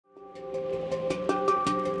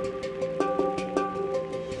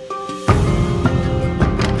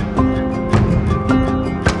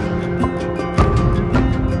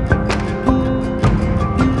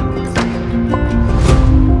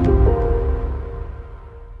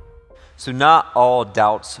So not all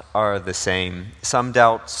doubts are the same. Some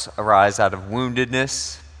doubts arise out of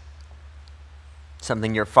woundedness,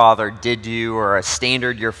 something your father did to you, or a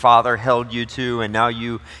standard your father held you to, and now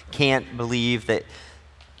you can't believe that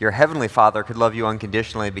your heavenly Father could love you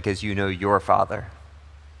unconditionally because you know your Father.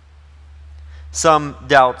 Some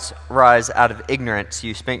doubts arise out of ignorance.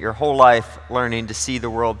 You spent your whole life learning to see the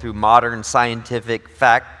world through modern, scientific,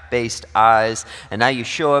 fact-based eyes, and now you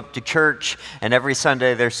show up to church, and every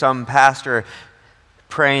Sunday there's some pastor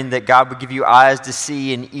praying that God would give you eyes to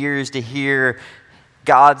see and ears to hear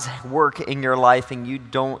God's work in your life, and you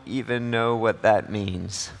don't even know what that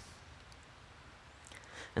means.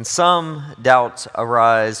 And some doubts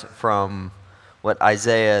arise from what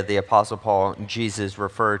Isaiah, the Apostle Paul, and Jesus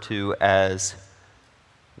refer to as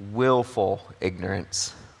willful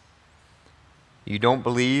ignorance. You don't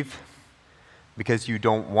believe because you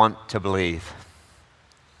don't want to believe.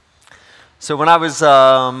 So when I was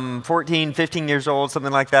 14, 15 years old,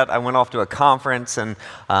 something like that, I went off to a conference, and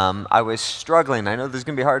I was struggling. I know this is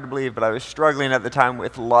going to be hard to believe, but I was struggling at the time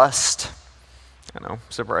with lust. I know,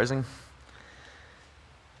 surprising.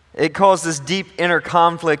 It caused this deep inner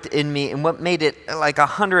conflict in me, and what made it like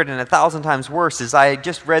 100 and 1,000 times worse is I had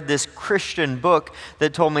just read this Christian book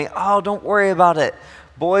that told me, oh, don't worry about it.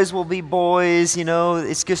 Boys will be boys, you know,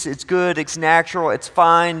 it's good, it's natural, it's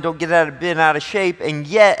fine, don't get out of shape. And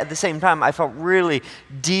yet, at the same time, I felt really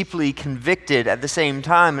deeply convicted at the same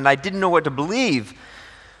time, and I didn't know what to believe.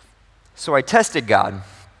 So I tested God.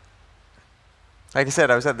 Like I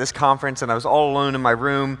said, I was at this conference, and I was all alone in my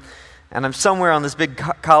room. And I'm somewhere on this big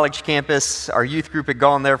college campus. Our youth group had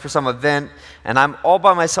gone there for some event. And I'm all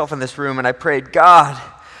by myself in this room. And I prayed, God,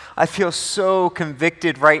 I feel so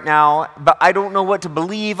convicted right now. But I don't know what to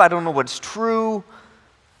believe. I don't know what's true.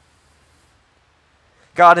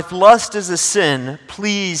 God, if lust is a sin,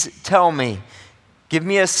 please tell me. Give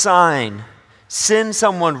me a sign. Send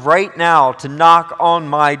someone right now to knock on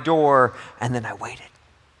my door. And then I waited.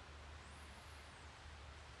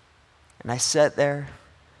 And I sat there.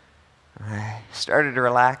 I started to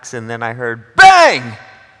relax, and then I heard bang!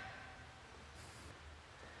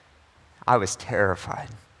 I was terrified.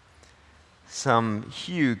 Some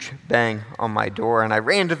huge bang on my door, and I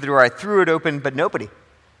ran to the door. I threw it open, but nobody.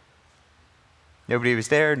 Nobody was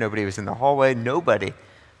there. Nobody was in the hallway. Nobody.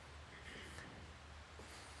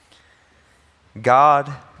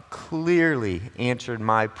 God clearly answered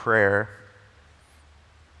my prayer,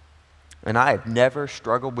 and I have never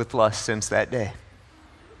struggled with lust since that day.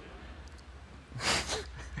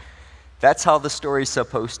 That's how the story's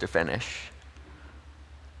supposed to finish.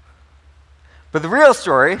 But the real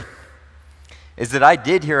story is that I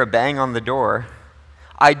did hear a bang on the door.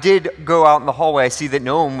 I did go out in the hallway, see that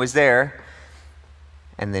no one was there,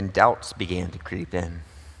 and then doubts began to creep in.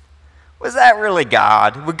 Was that really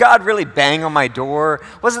God? Would God really bang on my door?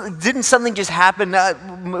 Didn't something just happen?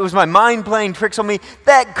 Was my mind playing tricks on me?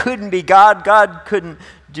 That couldn't be God. God couldn't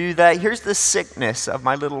do that. Here's the sickness of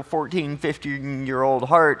my little 14, 15-year-old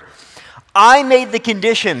heart. I made the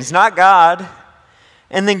conditions, not God.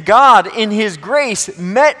 And then God, in His grace,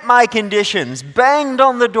 met my conditions, banged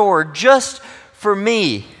on the door just for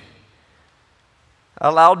me,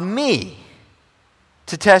 allowed me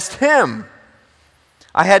to test Him.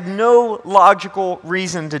 I had no logical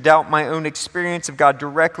reason to doubt my own experience of God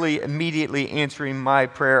directly, immediately answering my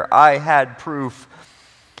prayer. I had proof,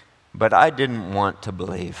 but I didn't want to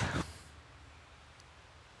believe.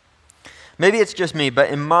 Maybe it's just me, but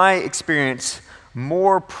in my experience,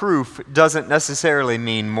 more proof doesn't necessarily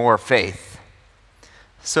mean more faith.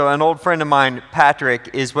 So an old friend of mine, Patrick,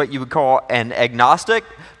 is what you would call an agnostic,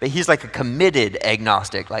 but he's like a committed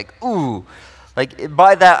agnostic. Like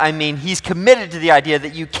by that I mean he's committed to the idea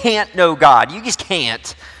that you can't know God. You just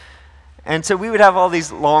can't. And so we would have all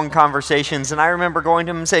these long conversations, and I remember going to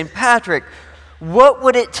him and saying, Patrick, what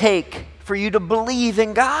would it take for you to believe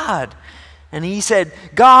in God? And he said,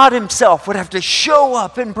 God Himself would have to show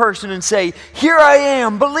up in person and say, here I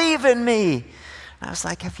am, believe in me. And I was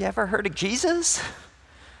like, have you ever heard of Jesus?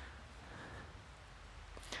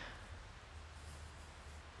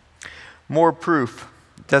 More proof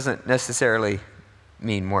doesn't necessarily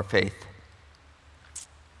mean more faith.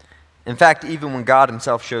 In fact, even when God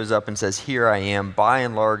Himself shows up and says, here I am, by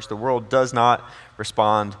and large, the world does not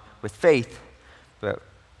respond with faith, but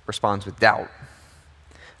responds with doubt.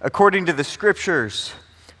 According to the Scriptures,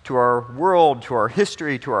 to our world, to our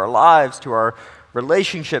history, to our lives, to our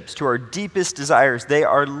relationships, to our deepest desires, they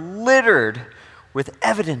are littered with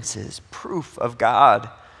evidences, proof of God.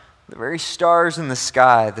 The very stars in the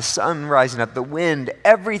sky, the sun rising up, the wind,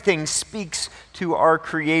 everything speaks to our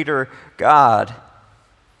Creator God,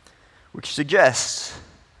 which suggests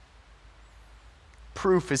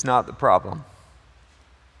proof is not the problem.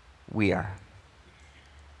 We are.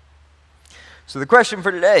 So the question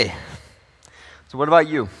for today, so what about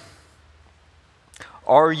you?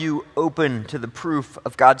 Are you open to the proof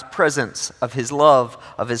of God's presence, of his love,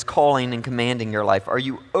 of his calling and commanding your life? Are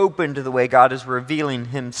you open to the way God is revealing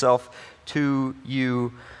himself to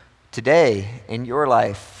you today in your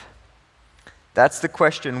life? That's the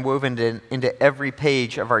question woven into every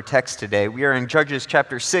page of our text today. We are in Judges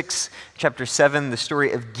chapter 6, chapter 7, the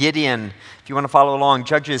story of Gideon. If you want to follow along,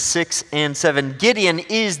 Judges 6 and 7. Gideon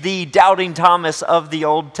is the doubting Thomas of the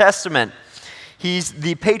Old Testament. He's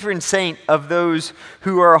the patron saint of those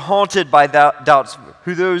who are haunted by doubts,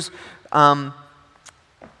 who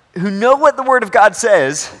know what the Word of God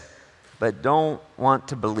says, but don't want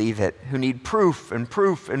to believe it, who need proof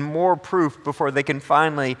and more proof before they can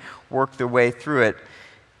finally work their way through it.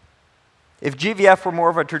 If GVF were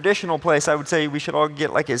more of a traditional place, I would say we should all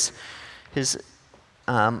get like his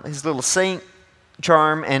little saint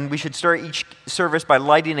charm, and we should start each service by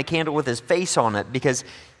lighting a candle with his face on it, because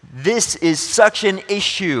this is such an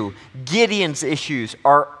issue. Gideon's issues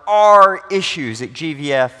are our issues at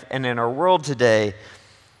GVF and in our world today.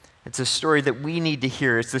 It's a story that we need to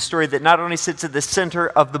hear. It's the story that not only sits at the center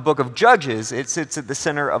of the book of Judges, it sits at the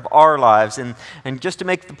center of our lives. And just to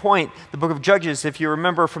make the point, the book of Judges, if you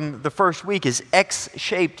remember from the first week, is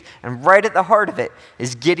X-shaped, and right at the heart of it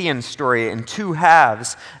is Gideon's story in two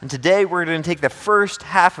halves. And today we're going to take the first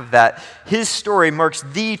half of that. His story marks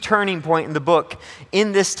the turning point in the book.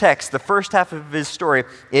 In this text, the first half of his story,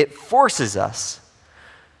 it forces us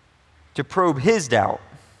to probe his doubt,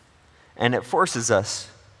 and it forces us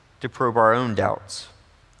to probe our own doubts.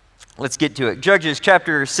 Let's get to it. Judges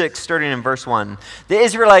chapter 6, starting in verse 1. The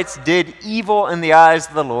Israelites did evil in the eyes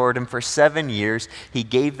of the Lord, and for 7 years he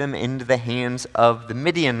gave them into the hands of the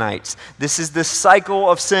Midianites. This is the cycle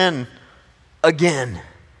of sin again.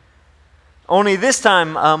 Only this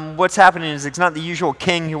time, what's happening is it's not the usual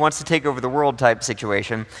king who wants to take over the world type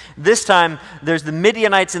situation. This time, there's the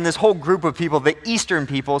Midianites and this whole group of people, the eastern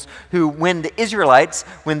peoples, who, when the Israelites,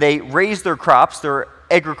 when they raise their crops, their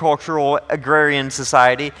agricultural, agrarian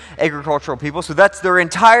society, agricultural people, so that's their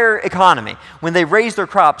entire economy. When they raise their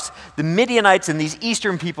crops, the Midianites and these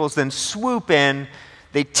eastern peoples then swoop in,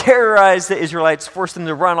 they terrorize the Israelites, force them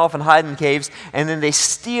to run off and hide in caves, and then they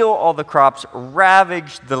steal all the crops,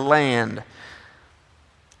 ravage the land.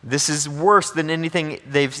 This is worse than anything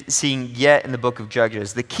they've seen yet in the book of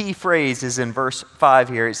Judges. The key phrase is in verse 5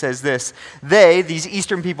 here. It says this: they, these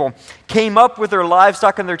eastern people, came up with their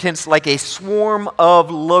livestock and their tents like a swarm of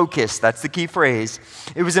locusts. That's the key phrase.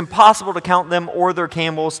 It was impossible to count them or their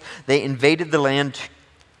camels. They invaded the land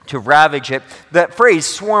to ravage it. That phrase,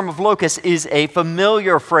 swarm of locusts, is a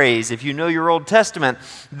familiar phrase. If you know your Old Testament,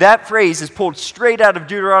 that phrase is pulled straight out of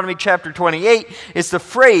Deuteronomy chapter 28. It's the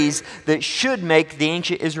phrase that should make the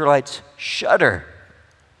ancient Israelites shudder.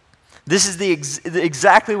 This is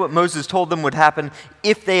exactly what Moses told them would happen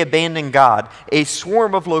if they abandoned God. A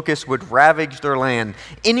swarm of locusts would ravage their land.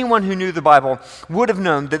 Anyone who knew the Bible would have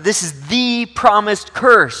known that this is the promised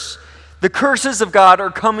curse. The curses of God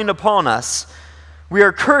are coming upon us. We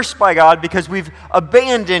are cursed by God because we've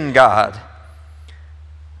abandoned God.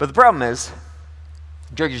 But the problem is,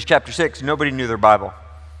 Judges chapter 6, nobody knew their Bible.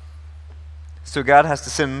 So God has to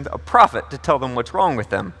send a prophet to tell them what's wrong with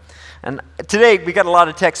them. And today we got a lot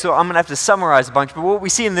of text, so I'm going to have to summarize a bunch. But what we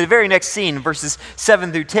see in the very next scene, verses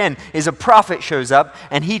 7 through 10, is a prophet shows up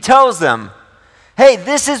and he tells them, hey,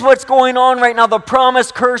 this is what's going on right now. The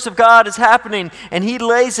promised curse of God is happening. And he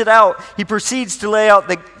lays it out. He proceeds to lay out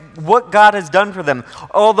what God has done for them,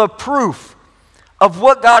 all the proof of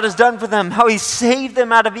what God has done for them, how he saved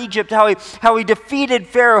them out of Egypt, how he defeated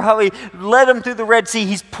Pharaoh, how he led them through the Red Sea.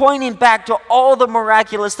 He's pointing back to all the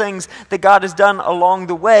miraculous things that God has done along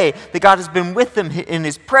the way, that God has been with them in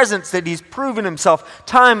his presence, that he's proven himself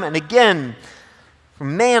time and again.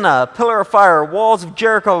 From manna, pillar of fire, walls of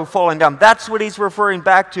Jericho falling down. That's what he's referring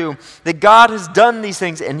back to, that God has done these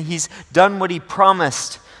things and he's done what he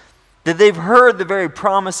promised. That they've heard the very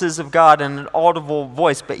promises of God in an audible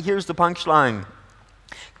voice. But here's the punchline.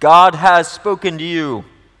 God has spoken to you,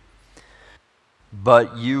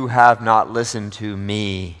 but you have not listened to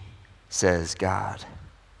me, says God.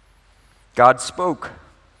 God spoke,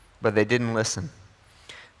 but they didn't listen.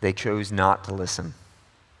 They chose not to listen.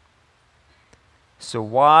 So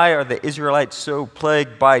why are the Israelites so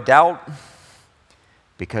plagued by doubt?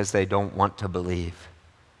 Because they don't want to believe.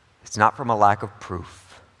 It's not from a lack of proof.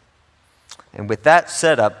 And with that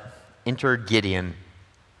set up, enter Gideon.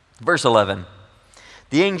 Verse 11.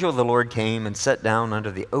 The angel of the Lord came and sat down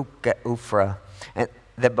under the oak at Ophrah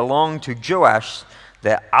that belonged to Joash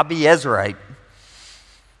the Abiezrite.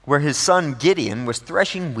 where his son Gideon was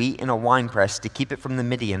threshing wheat in a winepress to keep it from the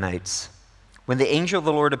Midianites. When the angel of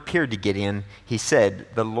the Lord appeared to Gideon, he said,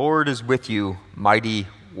 "The Lord is with you, mighty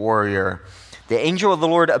warrior." The angel of the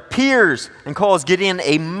Lord appears and calls Gideon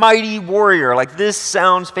a mighty warrior. Like, this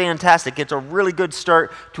sounds fantastic. It's a really good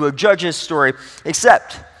start to a Judges story,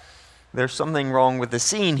 except there's something wrong with the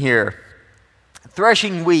scene here.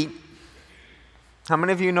 Threshing wheat. How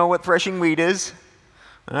many of you know what threshing wheat is?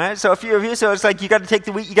 All right, so a few of you, so it's like you got to take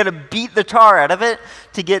the wheat, you got to beat the tar out of it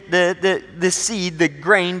to get the seed, the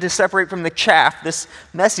grain, to separate from the chaff, this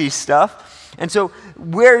messy stuff. And so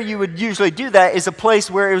where you would usually do that is a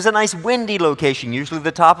place where it was a nice windy location, usually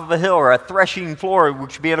the top of a hill or a threshing floor,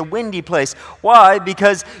 which would be at a windy place. Why?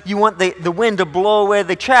 Because you want the wind to blow away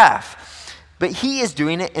the chaff. But he is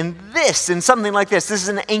doing it in something like this. This is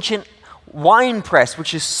an ancient wine press,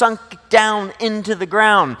 which is sunk down into the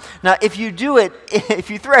ground. Now, if you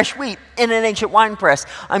thresh wheat in an ancient wine press,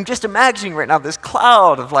 I'm just imagining right now this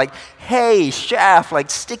cloud of like hay, chaff, like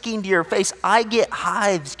sticking to your face. I get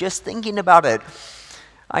hives just thinking about it.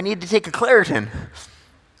 I need to take a Claritin.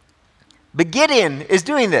 But Gideon is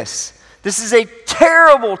doing this. This is a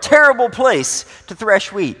terrible, terrible place to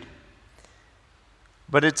thresh wheat.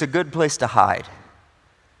 But it's a good place to hide.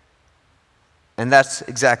 And that's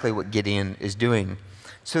exactly what Gideon is doing.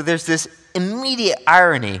 So there's this immediate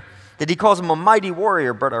irony that he calls him a mighty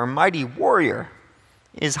warrior, but our mighty warrior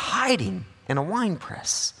is hiding in a wine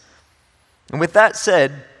press. And with that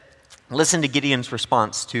said, listen to Gideon's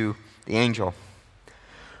response to the angel.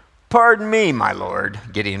 "Pardon me, my lord,"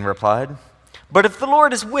 Gideon replied, "but if the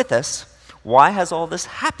Lord is with us, why has all this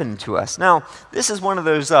happened to us?" Now, this is one of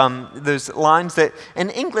those lines that in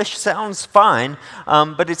English sounds fine,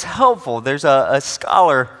 but it's helpful. There's a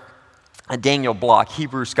scholar, a Daniel Block,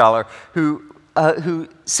 Hebrew scholar, who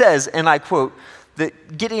says, and I quote,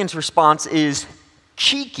 that Gideon's response is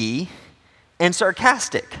cheeky and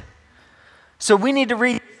sarcastic. So we need to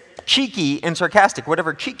read cheeky and sarcastic,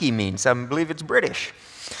 whatever cheeky means. I believe it's British.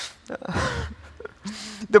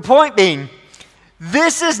 The point being,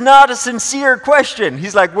 this is not a sincere question.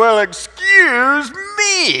 He's like, well, excuse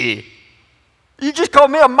me. You just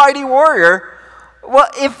called me a mighty warrior. Well,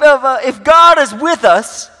 if God is with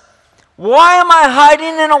us, why am I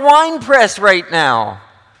hiding in a wine press right now?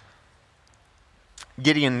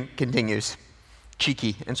 Gideon continues,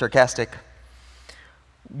 cheeky and sarcastic.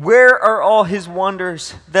 Where are all his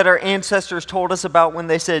wonders that our ancestors told us about when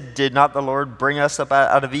they said, "Did not the Lord bring us up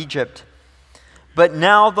out of Egypt?" But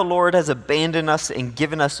now the Lord has abandoned us and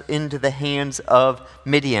given us into the hands of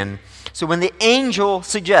Midian. So when the angel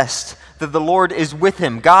suggests that the Lord is with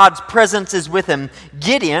him, God's presence is with him,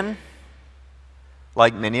 Gideon,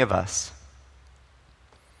 like many of us,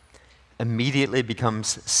 immediately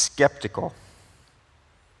becomes skeptical.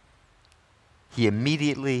 He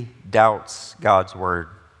immediately doubts God's word.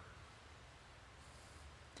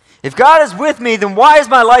 If God is with me, then why is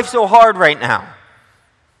my life so hard right now?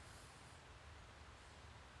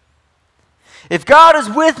 If God is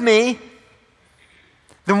with me,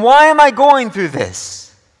 then why am I going through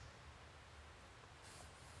this?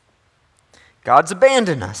 God's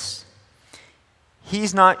abandoned us.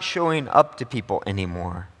 He's not showing up to people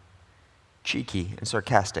anymore. Cheeky and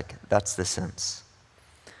sarcastic, that's the sense.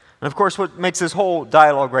 And of course, what makes this whole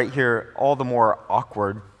dialogue right here all the more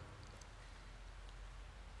awkward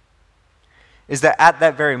is that at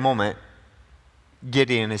that very moment,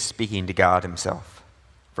 Gideon is speaking to God himself.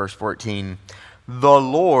 Verse 14, the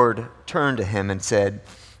Lord turned to him and said,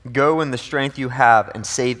 "Go in the strength you have and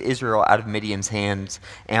save Israel out of Midian's hands.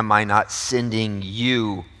 Am I not sending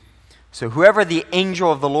you?" So whoever the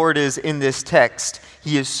angel of the Lord is in this text,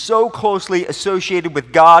 he is so closely associated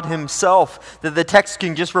with God himself that the text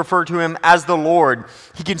can just refer to him as the Lord.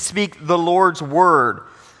 He can speak the Lord's word.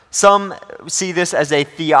 Some see this as a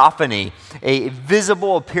theophany, a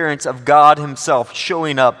visible appearance of God himself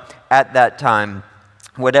showing up at that time.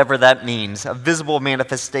 Whatever that means, a visible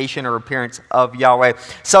manifestation or appearance of Yahweh.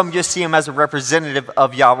 Some just see him as a representative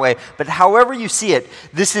of Yahweh. But however you see it,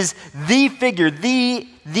 this is the figure, the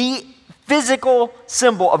physical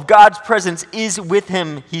symbol of God's presence is with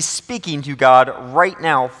him. He's speaking to God right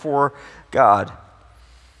now for God.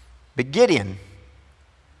 But Gideon,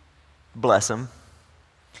 bless him,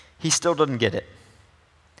 he still doesn't get it.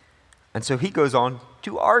 And so he goes on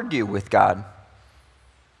to argue with God.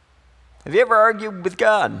 Have you ever argued with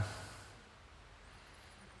God?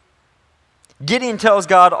 Gideon tells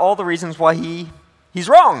God all the reasons why he's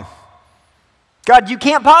wrong. God, you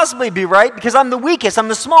can't possibly be right because I'm the weakest, I'm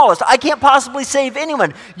the smallest. I can't possibly save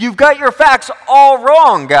anyone. You've got your facts all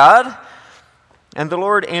wrong, God. And the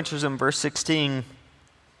Lord answers him, verse 16,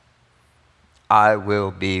 I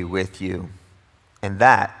will be with you. And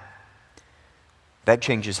that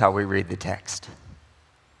changes how we read the text.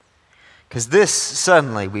 Because this,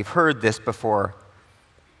 suddenly, we've heard this before.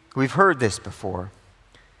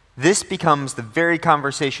 This becomes the very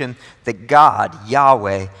conversation that God,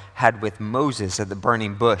 Yahweh, had with Moses at the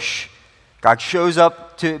burning bush. God shows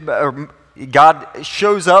up to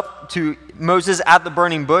Moses at the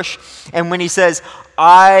burning bush, and when he says,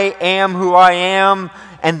 I am who I am,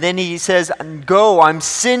 and then he says, go, I'm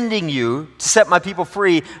sending you to set my people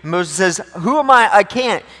free. Moses says, who am I? I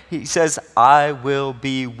can't. He says, I will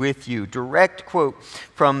be with you. Direct quote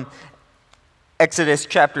from Exodus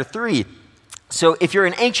chapter 3. So if you're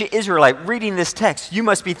an ancient Israelite reading this text, you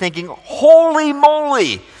must be thinking, holy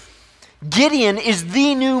moly, Gideon is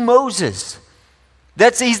the new Moses.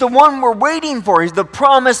 He's the one we're waiting for. He's the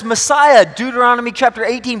promised Messiah. Deuteronomy chapter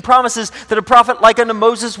 18 promises that a prophet like unto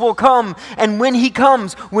Moses will come. And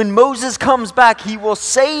when Moses comes back, he will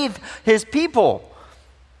save his people.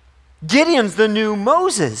 Gideon's the new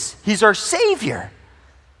Moses. He's our Savior.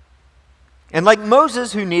 And like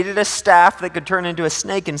Moses, who needed a staff that could turn into a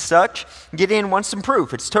snake and such, Gideon wants some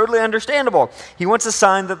proof. It's totally understandable. He wants a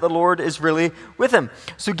sign that the Lord is really with him.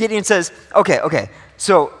 So Gideon says, okay,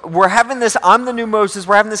 so we're having this, I'm the new Moses,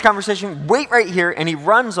 we're having this conversation, wait right here, and he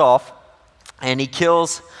runs off, and he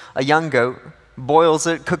kills a young goat, boils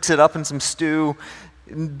it, cooks it up in some stew,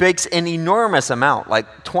 bakes an enormous amount,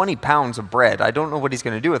 like 20 pounds of bread. I don't know what he's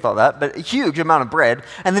going to do with all that, but a huge amount of bread.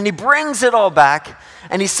 And then he brings it all back,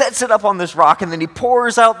 and he sets it up on this rock, and then he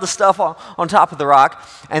pours out the stuff on top of the rock.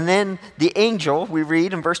 And then the angel, we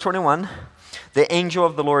read in verse 21, the angel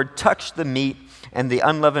of the Lord touched the meat and the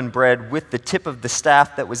unleavened bread with the tip of the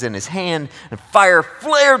staff that was in his hand, and fire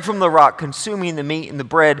flared from the rock, consuming the meat and the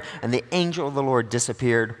bread, and the angel of the Lord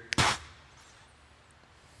disappeared.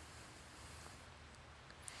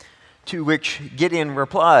 To which Gideon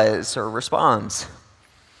responds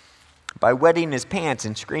by wetting his pants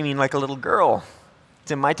and screaming like a little girl.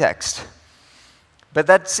 It's in my text. But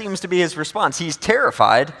that seems to be his response. He's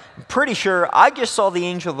terrified. I'm pretty sure, I just saw the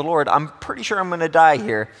angel of the Lord. I'm pretty sure I'm going to die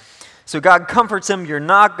here. So God comforts him, you're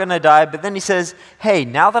not going to die. But then he says, hey,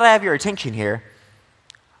 now that I have your attention here,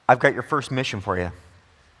 I've got your first mission for you.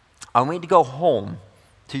 I want you to go home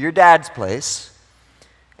to your dad's place.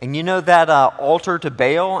 And you know that altar to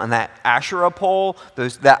Baal and that Asherah pole,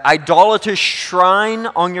 that idolatrous shrine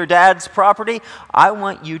on your dad's property? I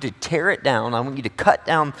want you to tear it down. I want you to cut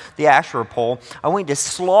down the Asherah pole. I want you to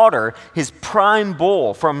slaughter his prime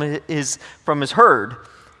bull from his herd.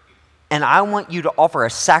 And I want you to offer a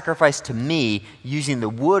sacrifice to me using the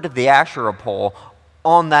wood of the Asherah pole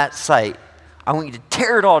on that site. I want you to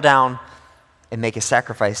tear it all down and make a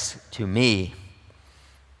sacrifice to me.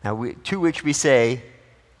 Now, to which we say,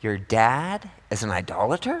 your dad is an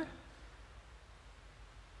idolater?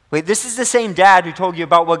 Wait, this is the same dad who told you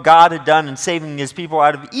about what God had done in saving his people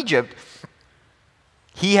out of Egypt.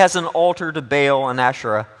 He has an altar to Baal and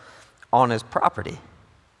Asherah on his property.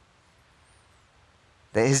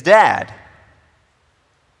 That his dad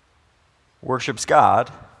worships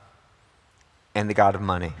God and the god of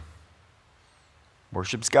money.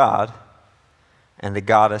 Worships God and the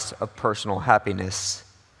goddess of personal happiness.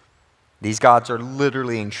 These gods are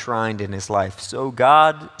literally enshrined in his life. So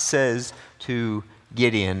God says to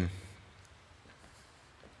Gideon,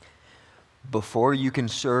 before you can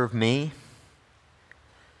serve me,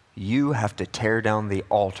 you have to tear down the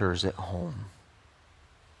altars at home.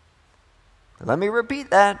 Let me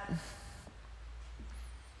repeat that.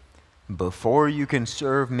 Before you can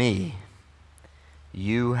serve me,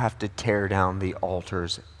 you have to tear down the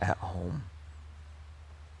altars at home.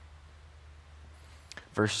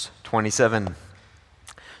 Verse 27.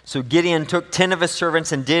 So Gideon took 10 of his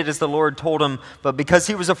servants and did as the Lord told him, but because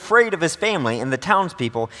he was afraid of his family and the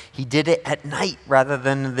townspeople, he did it at night rather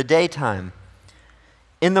than in the daytime.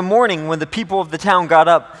 In the morning, when the people of the town got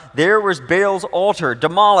up, there was Baal's altar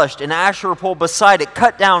demolished, an Asherah pole beside it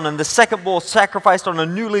cut down, and the second bull sacrificed on a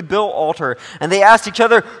newly built altar. And they asked each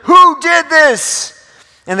other, who did this?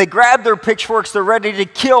 And they grab their pitchforks, they're ready to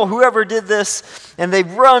kill whoever did this, and they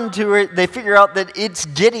run to it. They figure out that it's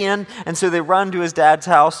Gideon, and so they run to his dad's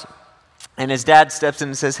house, and his dad steps in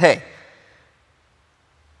and says, hey,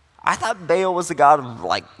 I thought Baal was the god of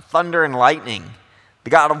like thunder and lightning,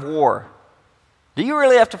 the god of war. Do you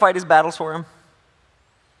really have to fight his battles for him?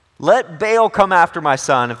 Let Baal come after my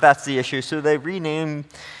son, if that's the issue. So they renamed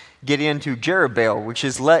Gideon to Jerubbaal, which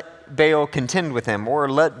is let Baal contend with him, or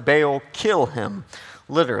let Baal kill him.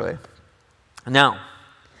 Literally. Now,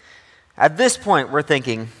 at this point, we're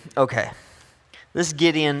thinking, okay, this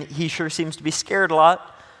Gideon, he sure seems to be scared a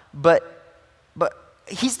lot, but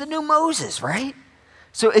he's the new Moses, right?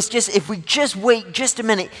 So it's just, if we just wait just a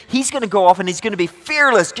minute, he's going to go off and he's going to be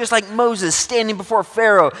fearless, just like Moses standing before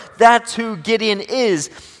Pharaoh. That's who Gideon is.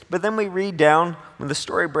 But then we read down when the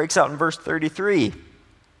story breaks out in verse 33.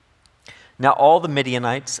 Now all the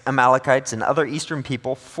Midianites, Amalekites, and other eastern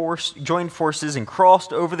people joined forces and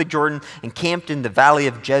crossed over the Jordan and camped in the valley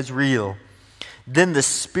of Jezreel. Then the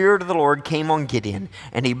Spirit of the Lord came on Gideon,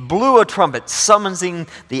 and he blew a trumpet, summoning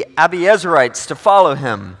the Abiezerites to follow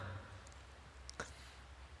him.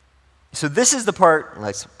 So this is the part,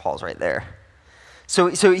 let's pause right there. So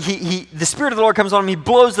the Spirit of the Lord comes on him, he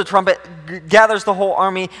blows the trumpet, gathers the whole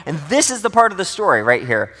army, and this is the part of the story right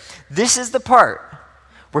here. This is the part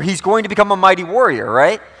where he's going to become a mighty warrior,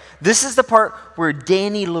 right? This is the part where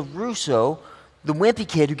Danny LaRusso, the wimpy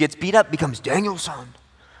kid who gets beat up, becomes Daniel's son.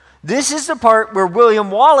 This is the part where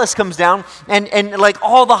William Wallace comes down and like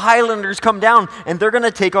all the Highlanders come down and they're going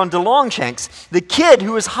to take on DeLongshanks. The kid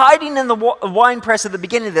who was hiding in the wine press at the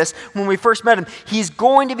beginning of this, when we first met him, he's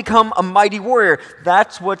going to become a mighty warrior.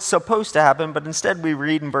 That's what's supposed to happen, but instead we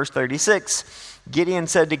read in verse 36, Gideon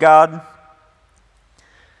said to God,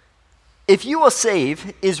 "If you will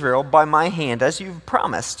save Israel by my hand as you've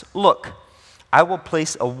promised, look, I will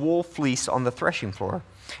place a wool fleece on the threshing floor.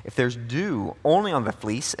 If there's dew only on the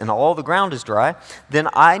fleece and all the ground is dry, then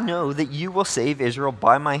I know that you will save Israel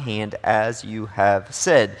by my hand as you have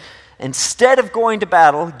said." Instead of going to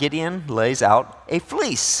battle, Gideon lays out a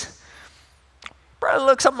fleece. Probably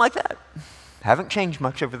looks something like that. Haven't changed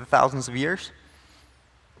much over the thousands of years.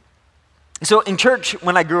 So in church,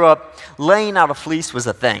 when I grew up, laying out a fleece was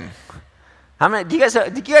a thing. How many, did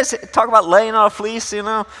you guys talk about laying out a fleece, you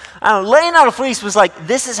know? I don't know, laying out a fleece was like,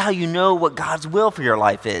 this is how you know what God's will for your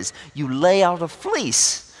life is. You lay out a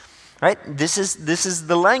fleece, right? This is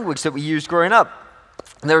the language that we used growing up.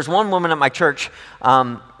 And there was one woman at my church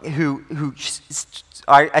who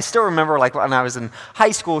I still remember, like when I was in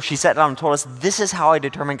high school, she sat down and told us, this is how I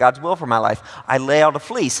determine God's will for my life. I lay out a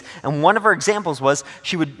fleece. And one of her examples was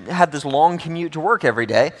she would have this long commute to work every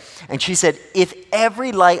day. And she said, if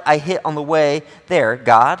every light I hit on the way there,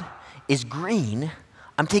 God, is green,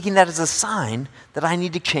 I'm taking that as a sign that I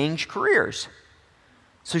need to change careers.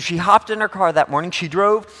 So she hopped in her car that morning. She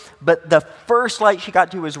drove, but the first light she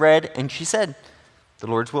got to was red. And she said, the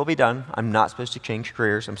Lord's will be done. I'm not supposed to change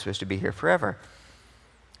careers. I'm supposed to be here forever.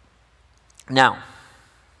 Now,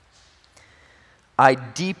 I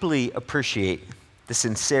deeply appreciate the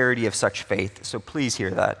sincerity of such faith, so please hear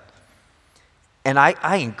that. And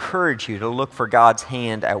I encourage you to look for God's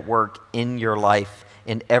hand at work in your life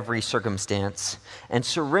in every circumstance. And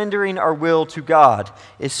surrendering our will to God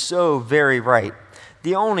is so very right.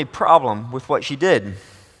 The only problem with what she did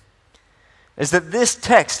is that this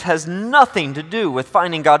text has nothing to do with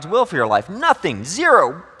finding God's will for your life. Nothing.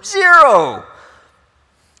 Zero.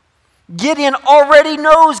 Gideon already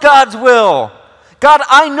knows God's will. God,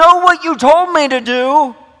 I know what you told me to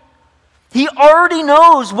do. He already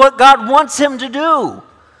knows what God wants him to do.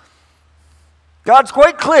 God's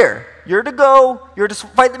quite clear. You're to go. You're to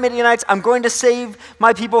fight the Midianites. I'm going to save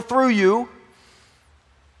my people through you.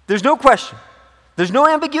 There's no question. There's no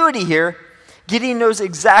ambiguity here. Gideon knows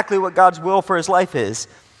exactly what God's will for his life is.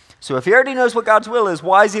 So if he already knows what God's will is,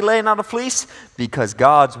 why is he laying out a fleece? Because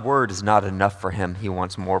God's word is not enough for him. He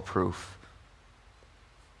wants more proof.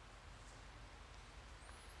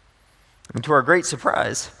 And to our great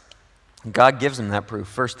surprise, God gives him that proof.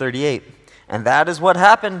 Verse 38, and that is what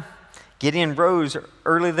happened. Gideon rose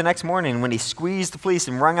early the next morning when he squeezed the fleece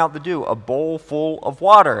and wrung out the dew, a bowl full of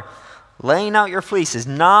water. Laying out your fleece is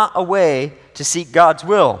not a way to seek God's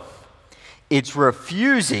will. It's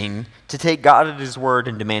refusing to take God at his word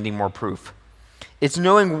and demanding more proof. It's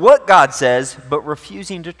knowing what God says, but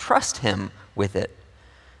refusing to trust him with it.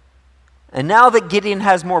 And now that Gideon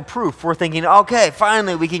has more proof, we're thinking, okay,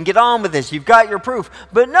 finally we can get on with this. You've got your proof.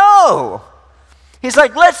 But no! He's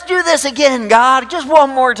like, let's do this again, God, just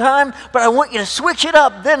one more time, but I want you to switch it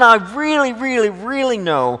up. Then I really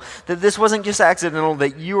know that this wasn't just accidental,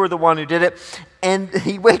 that you were the one who did it. And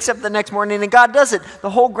he wakes up the next morning and God does it.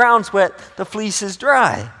 The whole ground's wet, the fleece is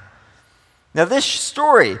dry. Now this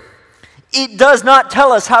story, it does not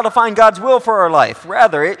tell us how to find God's will for our life.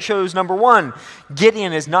 Rather, it shows, number one,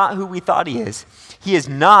 Gideon is not who we thought he is. He is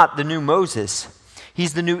not the new Moses.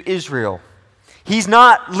 He's the new Israel. He's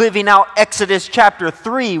not living out Exodus chapter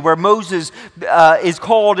 3 where Moses is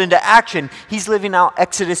called into action. He's living out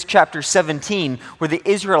Exodus chapter 17 where the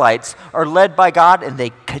Israelites are led by God and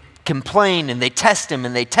they complain and they test him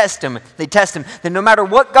and they test him. Then no matter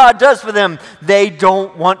what God does for them, they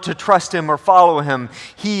don't want to trust him or follow him.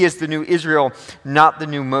 He is the new Israel, not the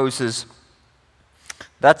new Moses.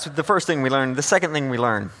 That's the first thing we learn. The second thing we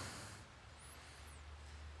learn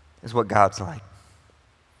is what God's like.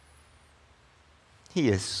 He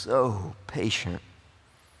is so patient,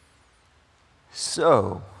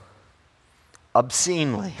 so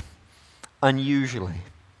obscenely, unusually,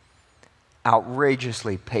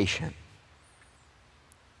 outrageously patient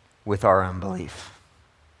with our unbelief.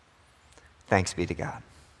 Thanks be to God.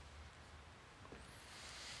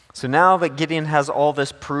 So now that Gideon has all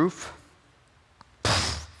this proof,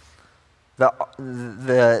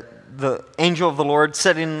 the angel of the Lord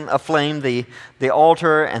setting aflame the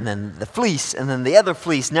altar, and then the fleece, and then the other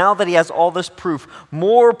fleece. Now that he has all this proof,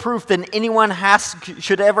 more proof than anyone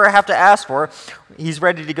should ever have to ask for, he's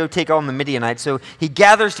ready to go take on the Midianites. So he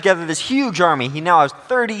gathers together this huge army. He now has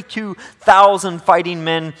 32,000 fighting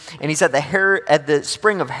men, and he's at the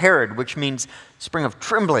spring of Herod, which means spring of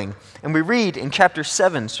trembling. And we read in chapter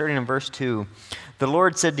 7, starting in verse 2, the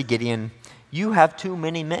Lord said to Gideon, "You have too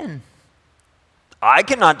many men. I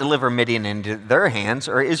cannot deliver Midian into their hands,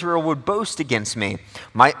 or Israel would boast against me.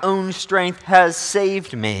 My own strength has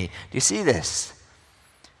saved me." Do you see this?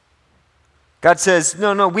 God says,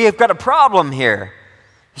 no, we have got a problem here.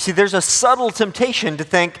 You see, there's a subtle temptation to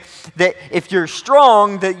think that if you're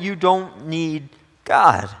strong, that you don't need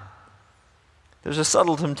God. There's a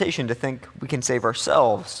subtle temptation to think we can save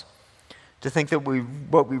ourselves, to think that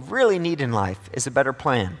what we really need in life is a better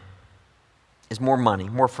plan, is more money,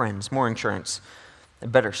 more friends, more insurance, a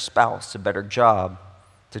better spouse, a better job,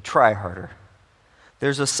 to try harder.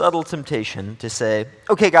 There's a subtle temptation to say,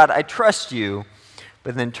 okay, God, I trust you,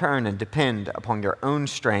 but then turn and depend upon your own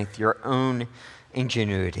strength, your own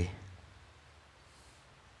ingenuity.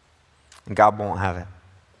 And God won't have it.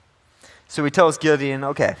 So he tells Gideon,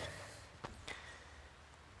 okay,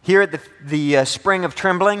 here at the spring of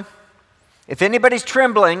trembling, if anybody's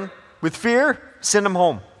trembling with fear, send them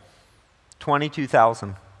home.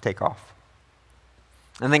 22,000 take off.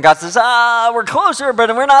 And then God says, we're closer,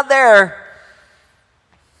 but we're not there.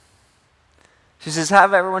 She says,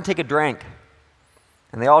 have everyone take a drink.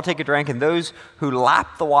 And they all take a drink, and those who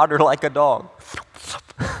lap the water like a dog,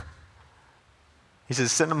 he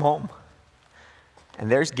says, send them home.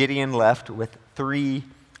 And there's Gideon left with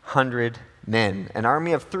 300 men, an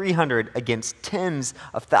army of 300 against tens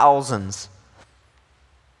of thousands.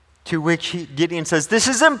 To which Gideon says, this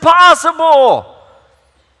is impossible.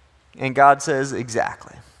 And God says,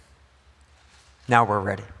 exactly. Now we're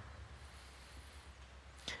ready.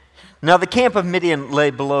 Now the camp of Midian lay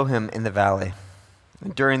below him in the valley.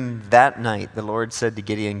 And during that night, the Lord said to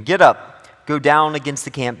Gideon, get up, go down against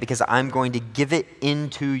the camp, because I'm going to give it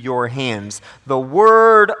into your hands. The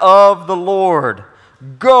word of the Lord.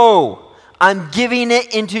 Go. I'm giving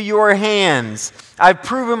it into your hands. I've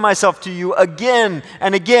proven myself to you again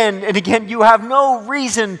and again and again. You have no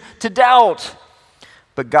reason to doubt.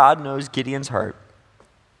 But God knows Gideon's heart.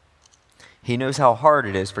 He knows how hard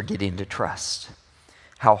it is for Gideon to trust.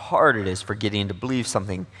 How hard it is for Gideon to believe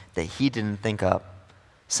something that he didn't think up,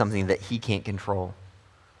 something that he can't control.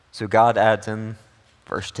 So God adds in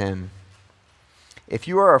verse 10. If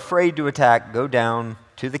you are afraid to attack, go down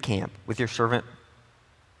to the camp with your servant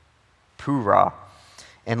Purah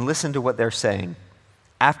and listen to what they're saying.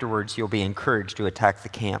 Afterwards, you'll be encouraged to attack the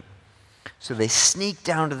camp. So they sneak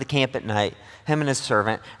down to the camp at night, him and his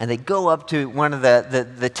servant, and they go up to one of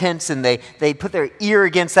the tents, and they put their ear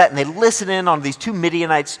against that, and they listen in on these two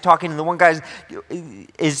Midianites talking, and the one guy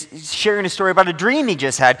is sharing a story about a dream he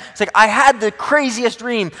just had. It's like, I had the craziest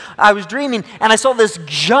dream. I was dreaming, and I saw this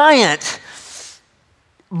giant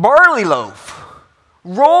barley loaf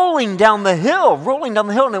rolling down the hill,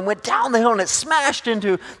 and it went down the hill, and it smashed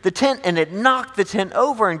into the tent, and it knocked the tent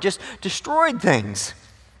over and just destroyed things.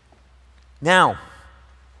 Now,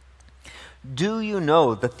 do you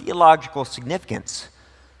know the theological significance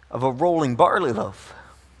of a rolling barley loaf?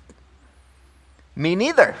 Me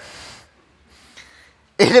neither.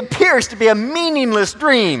 It appears to be a meaningless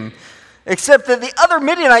dream, except that the other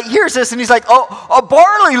Midianite hears this and he's like, oh, a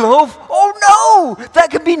barley loaf? Oh no, that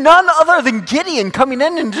could be none other than Gideon coming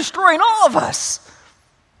in and destroying all of us.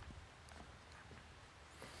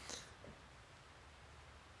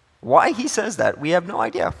 Why he says that, we have no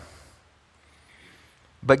idea.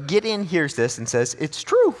 But Gideon hears this and says, it's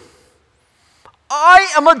true. I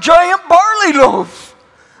am a giant barley loaf.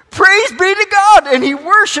 Praise be to God. And he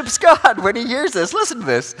worships God when he hears this. Listen to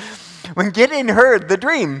this. When Gideon heard the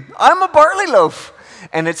dream, I'm a barley loaf,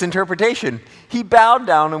 and its interpretation, he bowed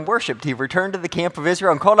down and worshipped. He returned to the camp of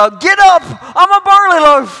Israel and called out, get up, I'm a barley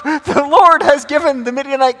loaf. The Lord has given the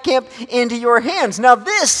Midianite camp into your hands. Now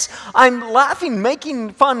this, I'm laughing,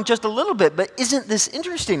 making fun just a little bit, but isn't this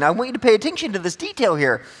interesting? I want you to pay attention to this detail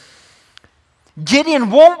here.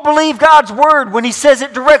 Gideon won't believe God's word when he says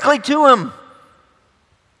it directly to him.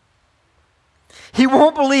 He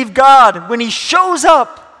won't believe God when he shows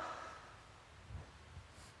up.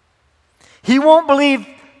 He won't believe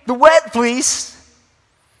the wet fleece,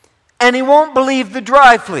 and he won't believe the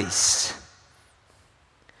dry fleece.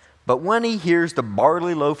 But when he hears the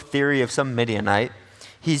barley loaf theory of some Midianite,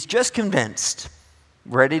 he's just convinced,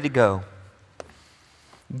 ready to go.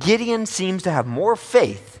 Gideon seems to have more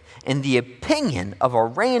faith in the opinion of a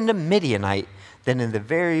random Midianite than in the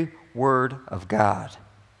very word of God.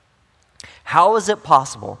 How is it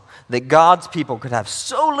possible that God's people could have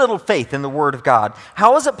so little faith in the word of God?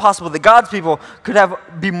 How is it possible that God's people could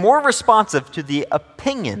be more responsive to the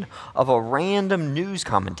opinion of a random news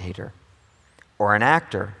commentator, or an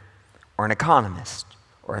actor, or an economist,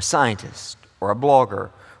 or a scientist, or a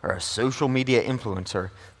blogger, or a social media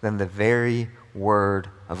influencer than the very word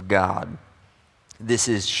of God? This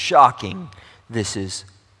is shocking. This is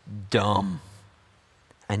dumb.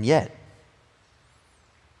 And yet,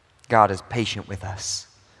 God is patient with us.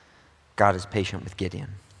 God is patient with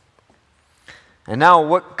Gideon. And now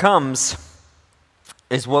what comes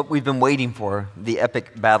is what we've been waiting for, the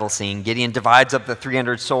epic battle scene. Gideon divides up the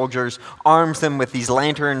 300 soldiers, arms them with these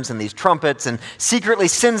lanterns and these trumpets, and secretly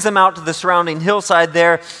sends them out to the surrounding hillside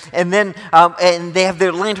there. And then and they have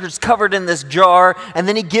their lanterns covered in this jar. And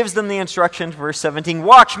then he gives them the instructions, verse 17.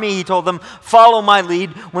 Watch me, he told them, follow my lead.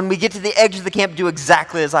 When we get to the edge of the camp, do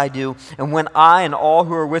exactly as I do. And when I and all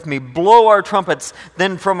who are with me blow our trumpets,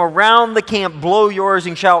 then from around the camp blow yours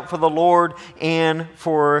and shout for the Lord and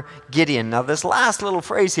for Gideon. Now this last little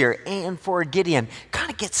phrase here, and for Gideon, kind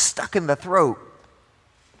of gets stuck in the throat.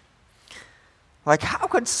 Like, how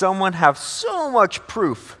could someone have so much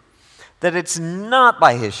proof that it's not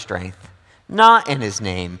by his strength, not in his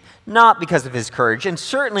name, not because of his courage, and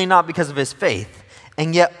certainly not because of his faith,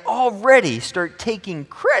 and yet already start taking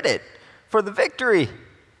credit for the victory?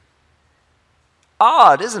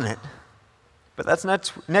 Odd, isn't it? But that's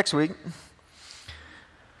next week.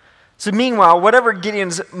 So meanwhile, whatever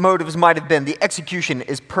Gideon's motives might have been, the execution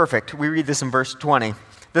is perfect. We read this in verse 20.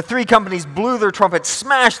 The three companies blew their trumpets,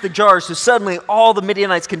 smashed the jars, so suddenly all the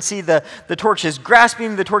Midianites can see the torches.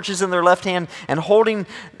 Grasping the torches in their left hand and holding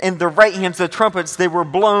in their right hands the trumpets, they were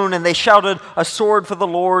blown, and they shouted, a sword for the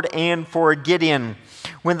Lord and for Gideon.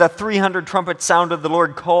 When the 300 trumpets sounded, the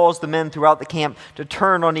Lord calls the men throughout the camp to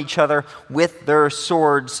turn on each other with their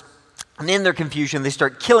swords. And in their confusion, they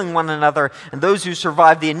start killing one another. And those who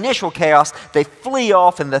survive the initial chaos, they flee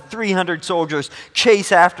off, and the 300 soldiers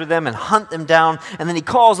chase after them and hunt them down. And then he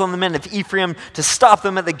calls on the men of Ephraim to stop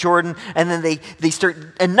them at the Jordan. And then they start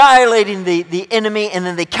annihilating the enemy. And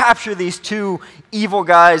then they capture these two evil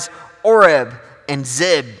guys, Oreb and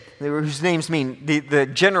Zeb, whose names mean the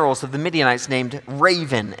generals of the Midianites named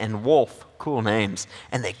Raven and Wolf. Cool names.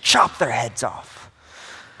 And they chop their heads off.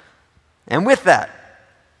 And with that,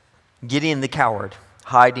 Gideon the coward,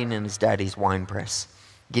 hiding in his daddy's wine press.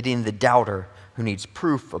 Gideon the doubter, who needs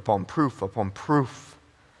proof upon proof upon proof,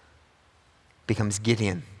 becomes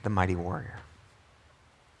Gideon the mighty warrior.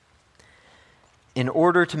 In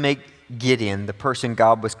order to make Gideon the person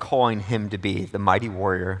God was calling him to be, the mighty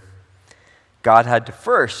warrior, God had to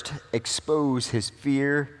first expose his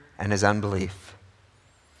fear and his unbelief.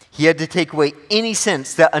 He had to take away any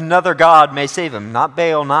sense that another God may save him, not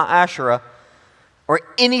Baal, not Asherah, or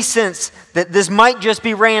any sense that this might just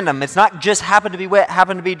be random. It's not just happen to be wet,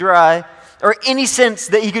 happen to be dry. Or any sense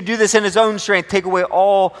that he could do this in his own strength, take away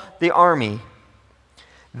all the army.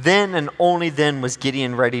 Then and only then was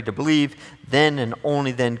Gideon ready to believe. Then and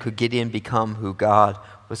only then could Gideon become who God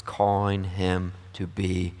was calling him to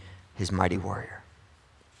be, his mighty warrior.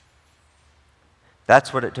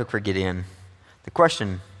 That's what it took for Gideon. The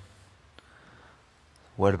question,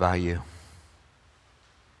 what about you?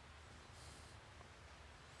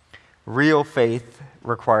 Real faith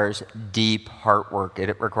requires deep heart work.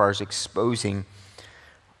 It requires exposing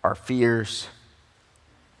our fears,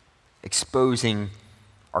 exposing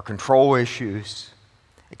our control issues,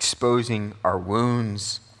 exposing our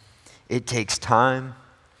wounds. It takes time.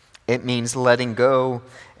 It means letting go.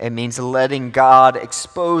 It means letting God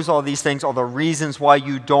expose all these things, all the reasons why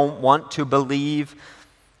you don't want to believe.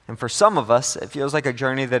 And for some of us, it feels like a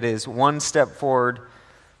journey that is one step forward,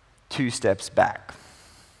 2 steps back.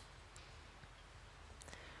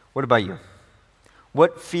 What about you?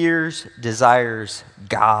 What fears, desires,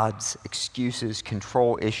 gods, excuses,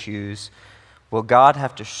 control issues will God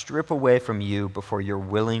have to strip away from you before you're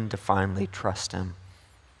willing to finally trust him?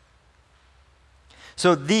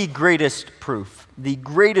 So the greatest proof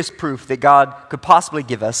that God could possibly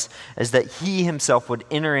give us is that he himself would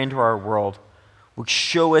enter into our world, would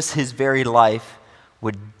show us his very life,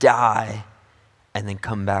 would die and then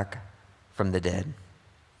come back from the dead.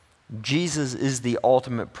 Jesus is the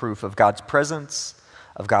ultimate proof of God's presence,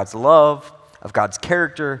 of God's love, of God's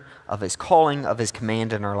character, of his calling, of his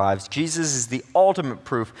command in our lives. Jesus is the ultimate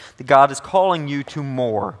proof that God is calling you to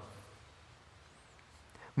more.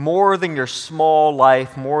 More than your small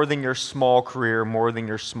life, more than your small career, more than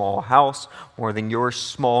your small house, more than your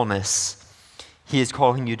smallness. He is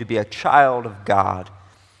calling you to be a child of God,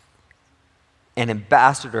 an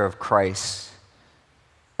ambassador of Christ,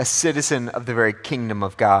 a citizen of the very kingdom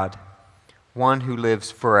of God, one who lives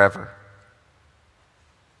forever.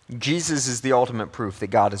 Jesus is the ultimate proof that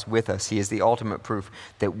God is with us. He is the ultimate proof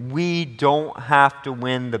that we don't have to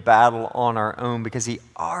win the battle on our own because he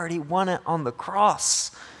already won it on the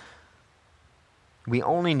cross. We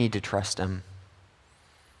only need to trust him.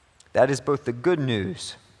 That is both the good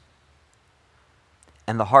news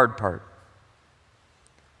and the hard part.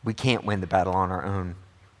 We can't win the battle on our own.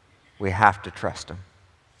 We have to trust him.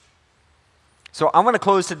 So I want to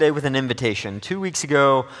close today with an invitation. 2 weeks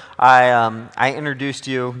ago, I introduced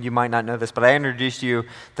you might not know this, but I introduced you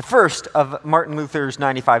the first of Martin Luther's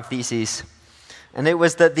 95 Theses. And it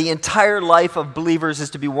was that the entire life of believers is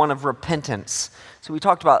to be one of repentance. So we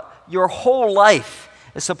talked about your whole life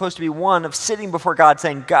is supposed to be one of sitting before God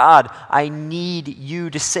saying, God, I need you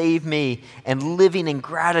to save me, and living in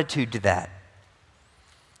gratitude to that.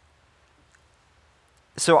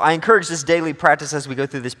 So I encourage this daily practice as we go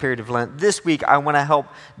through this period of Lent. This week, I want to help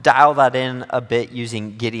dial that in a bit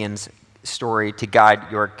using Gideon's story to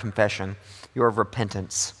guide your confession, your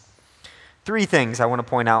repentance. 3 things I want to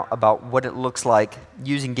point out about what it looks like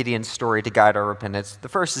using Gideon's story to guide our repentance. The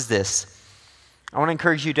first is this. I want to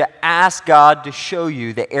encourage you to ask God to show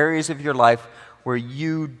you the areas of your life where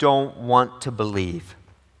you don't want to believe.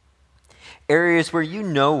 Areas where you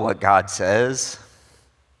know what God says,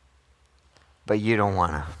 but you don't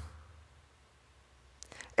want to.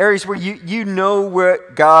 Areas where you know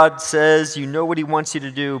what God says, you know what he wants you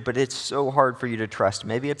to do, but it's so hard for you to trust.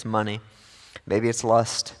 Maybe it's money, maybe it's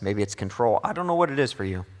lust, maybe it's control. I don't know what it is for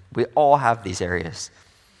you. We all have these areas.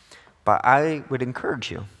 But I would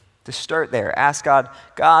encourage you to start there. Ask God,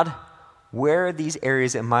 God, where are these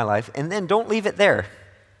areas in my life? And then don't leave it there.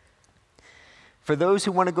 For those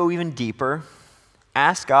who want to go even deeper,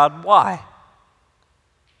 ask God, why?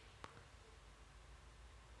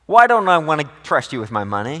 Why don't I want to trust you with my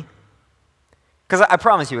money? Because I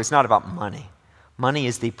promise you, it's not about money. Money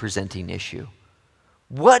is the presenting issue.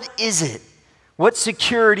 What is it? What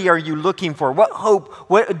security are you looking for? What hope?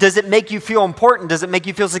 Does it make you feel important? Does it make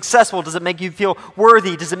you feel successful? Does it make you feel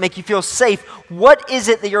worthy? Does it make you feel safe? What is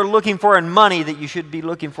it that you're looking for in money that you should be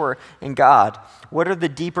looking for in God? What are the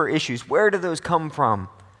deeper issues? Where do those come from?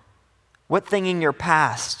 What thing in your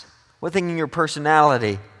past? What thing in your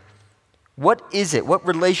personality? What is it? What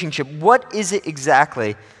relationship? What is it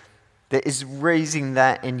exactly that is raising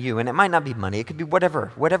that in you? And it might not be money. It could be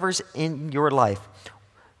whatever's in your life.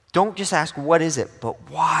 Don't just ask, what is it? But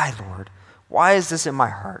why, Lord? Why is this in my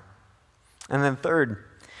heart? And then third,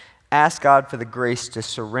 ask God for the grace to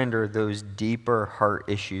surrender those deeper heart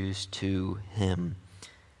issues to him.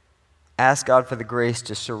 Ask God for the grace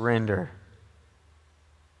to surrender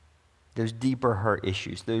those deeper heart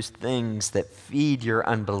issues, those things that feed your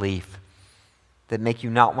unbelief, that make you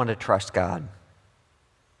not want to trust God.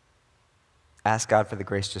 Ask God for the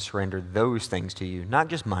grace to surrender those things to you, not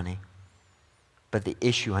just money, but the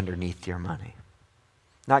issue underneath your money.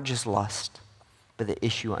 Not just lust, but the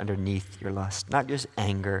issue underneath your lust. Not just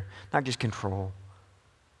anger, not just control,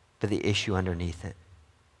 but the issue underneath it.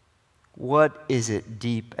 What is it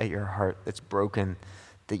deep at your heart that's broken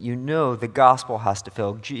that you know the gospel has to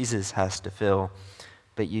fill, Jesus has to fill,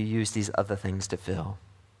 but you use these other things to fill,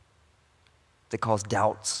 that cause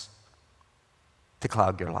doubts to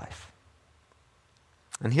cloud your life?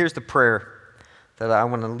 And here's the prayer that I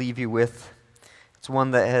want to leave you with. It's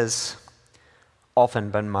one that has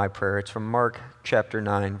often been my prayer. It's from Mark chapter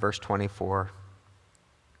 9, verse 24.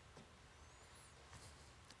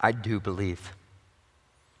 I do believe.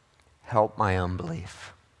 Help my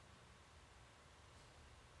unbelief.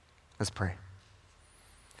 Let's pray.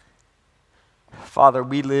 Father,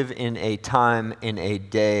 we live in a time, in a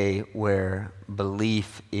day where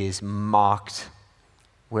belief is mocked,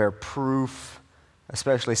 where proof,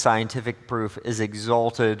 especially scientific proof, is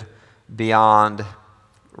exalted beyond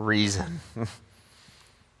reason.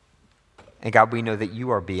 And God, we know that you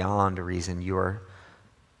are beyond reason. You are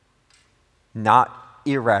not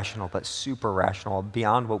irrational, but super rational,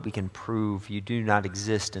 beyond what we can prove. You do not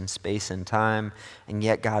exist in space and time. And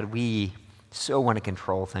yet, God, we so want to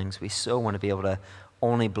control things. We so want to be able to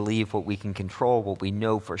only believe what we can control, what we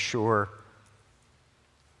know for sure.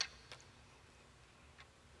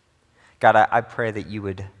 God, I pray that you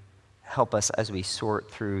would help us as we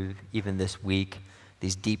sort through even this week,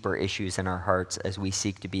 these deeper issues in our hearts as we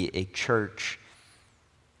seek to be a church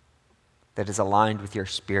that is aligned with your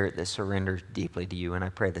Spirit, that surrenders deeply to you. And I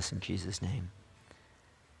pray this in Jesus' name.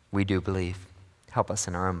 We do believe. Help us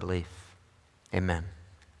in our unbelief. Amen.